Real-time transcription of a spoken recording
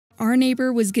Our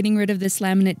neighbor was getting rid of this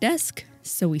laminate desk,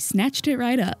 so we snatched it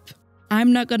right up.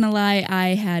 I'm not gonna lie, I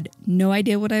had no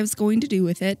idea what I was going to do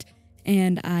with it,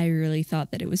 and I really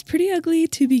thought that it was pretty ugly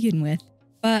to begin with.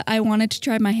 But I wanted to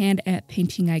try my hand at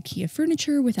painting IKEA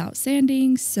furniture without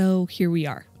sanding, so here we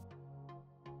are.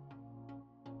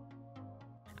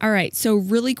 Alright, so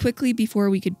really quickly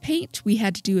before we could paint, we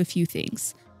had to do a few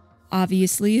things.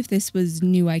 Obviously, if this was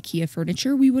new IKEA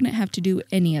furniture, we wouldn't have to do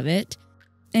any of it.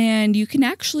 And you can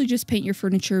actually just paint your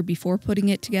furniture before putting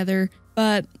it together.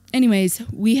 But anyways,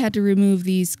 we had to remove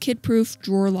these kid-proof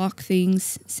drawer lock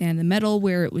things, sand the metal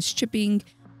where it was chipping,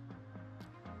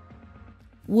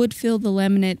 wood fill the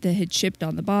laminate that had chipped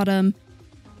on the bottom,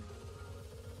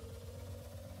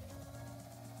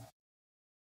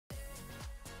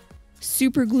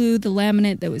 super glue the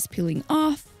laminate that was peeling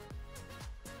off,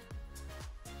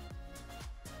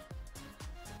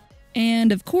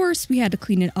 and of course we had to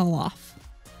clean it all off.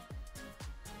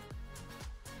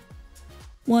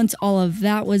 Once all of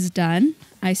that was done,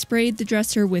 I sprayed the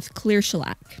dresser with clear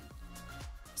shellac.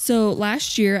 So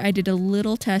last year I did a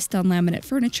little test on laminate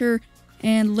furniture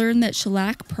and learned that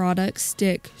shellac products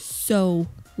stick so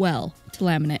well to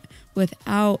laminate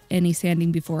without any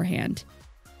sanding beforehand.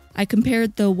 I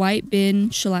compared the white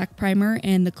bin shellac primer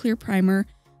and the clear primer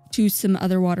to some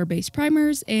other water-based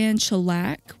primers, and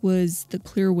shellac was the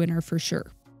clear winner for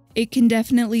sure. It can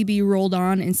definitely be rolled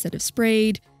on instead of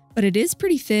sprayed, but it is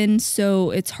pretty thin,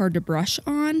 so it's hard to brush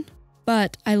on,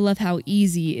 but I love how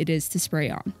easy it is to spray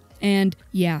on. And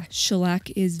yeah,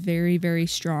 shellac is very, very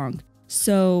strong.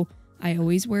 So I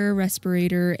always wear a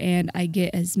respirator and I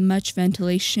get as much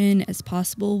ventilation as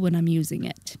possible when I'm using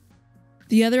it.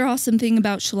 The other awesome thing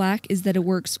about shellac is that it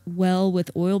works well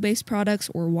with oil-based products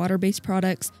or water-based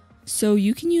products, so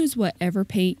you can use whatever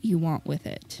paint you want with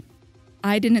it.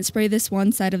 I didn't spray this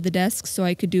one side of the desk so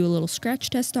I could do a little scratch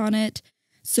test on it.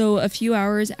 So a few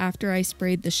hours after I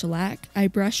sprayed the shellac, I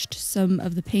brushed some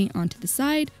of the paint onto the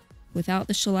side without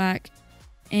the shellac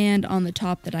and on the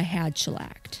top that I had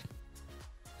shellacked.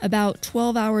 About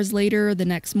 12 hours later, the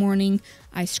next morning,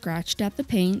 I scratched at the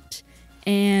paint,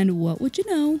 and what would you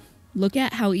know? Look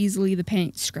at how easily the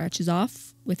paint scratches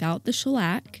off without the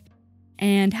shellac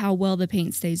and how well the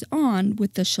paint stays on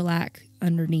with the shellac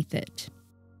underneath it.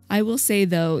 I will say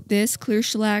though, this clear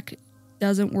shellac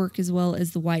doesn't work as well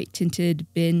as the white tinted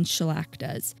bin shellac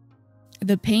does.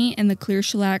 The paint and the clear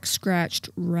shellac scratched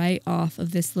right off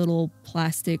of this little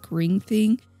plastic ring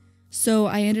thing, so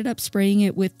I ended up spraying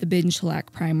it with the bin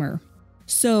shellac primer.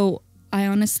 So I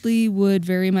honestly would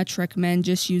very much recommend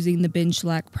just using the bin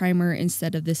shellac primer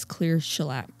instead of this clear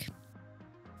shellac.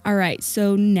 Alright,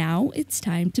 so now it's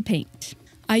time to paint.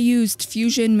 I used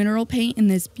Fusion mineral paint in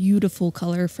this beautiful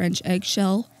color French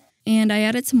eggshell, and I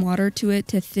added some water to it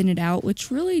to thin it out, which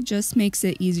really just makes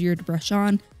it easier to brush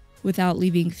on without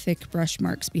leaving thick brush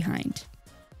marks behind.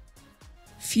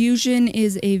 Fusion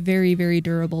is a very, very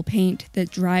durable paint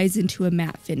that dries into a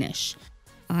matte finish.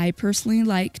 I personally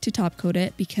like to top coat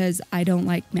it because I don't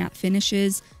like matte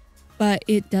finishes, but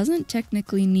it doesn't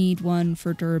technically need one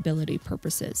for durability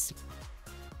purposes.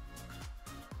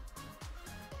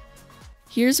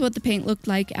 Here's what the paint looked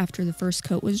like after the first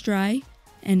coat was dry,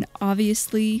 and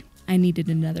obviously I needed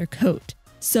another coat.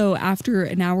 So after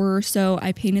an hour or so,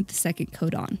 I painted the second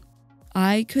coat on.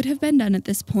 I could have been done at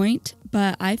this point,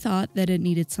 but I thought that it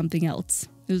needed something else.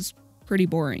 It was pretty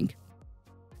boring.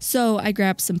 So I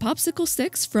grabbed some popsicle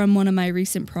sticks from one of my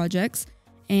recent projects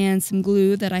and some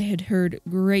glue that I had heard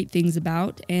great things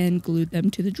about and glued them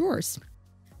to the drawers.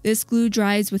 This glue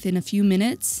dries within a few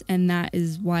minutes, and that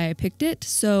is why I picked it,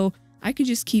 so I could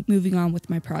just keep moving on with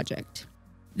my project.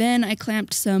 Then I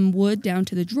clamped some wood down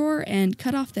to the drawer and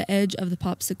cut off the edge of the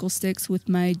popsicle sticks with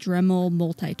my Dremel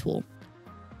multi-tool.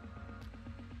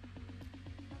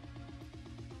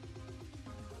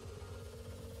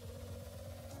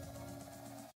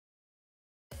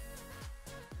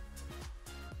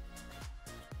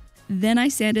 Then I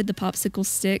sanded the popsicle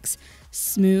sticks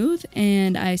smooth,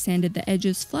 and I sanded the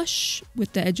edges flush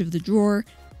with the edge of the drawer.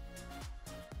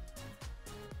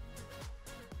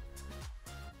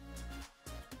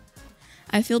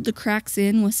 I filled the cracks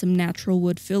in with some natural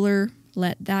wood filler,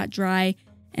 let that dry,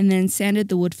 and then sanded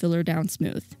the wood filler down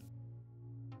smooth.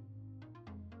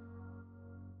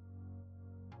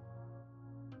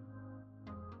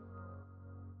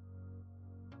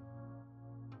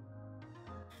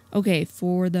 Okay,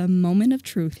 for the moment of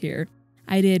truth here,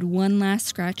 I did one last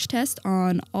scratch test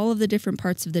on all of the different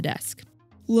parts of the desk.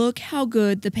 Look how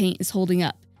good the paint is holding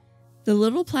up. The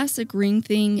little plastic ring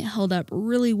thing held up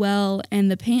really well, and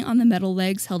the paint on the metal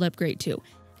legs held up great too.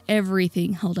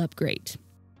 Everything held up great.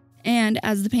 And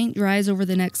as the paint dries over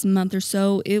the next month or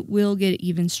so, it will get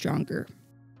even stronger.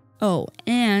 Oh,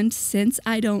 and since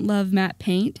I don't love matte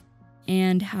paint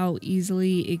and how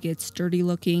easily it gets dirty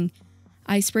looking,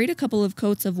 I sprayed a couple of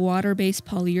coats of water-based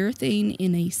polyurethane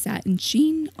in a satin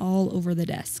sheen all over the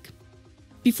desk.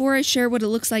 Before I share what it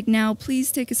looks like now,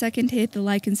 please take a second to hit the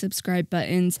like and subscribe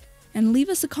buttons and leave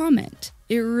us a comment.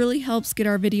 It really helps get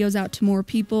our videos out to more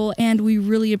people, and we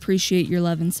really appreciate your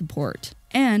love and support.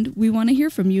 And we want to hear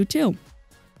from you too.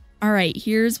 Alright,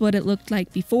 here's what it looked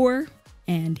like before,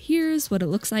 and here's what it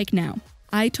looks like now.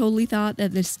 I totally thought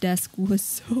that this desk was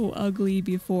so ugly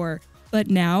before, but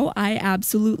now I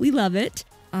absolutely love it.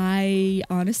 I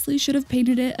honestly should have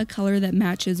painted it a color that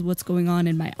matches what's going on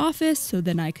in my office so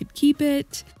then I could keep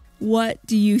it. What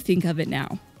do you think of it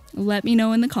now? Let me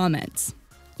know in the comments.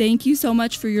 Thank you so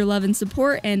much for your love and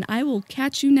support, and I will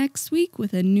catch you next week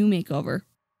with a new makeover.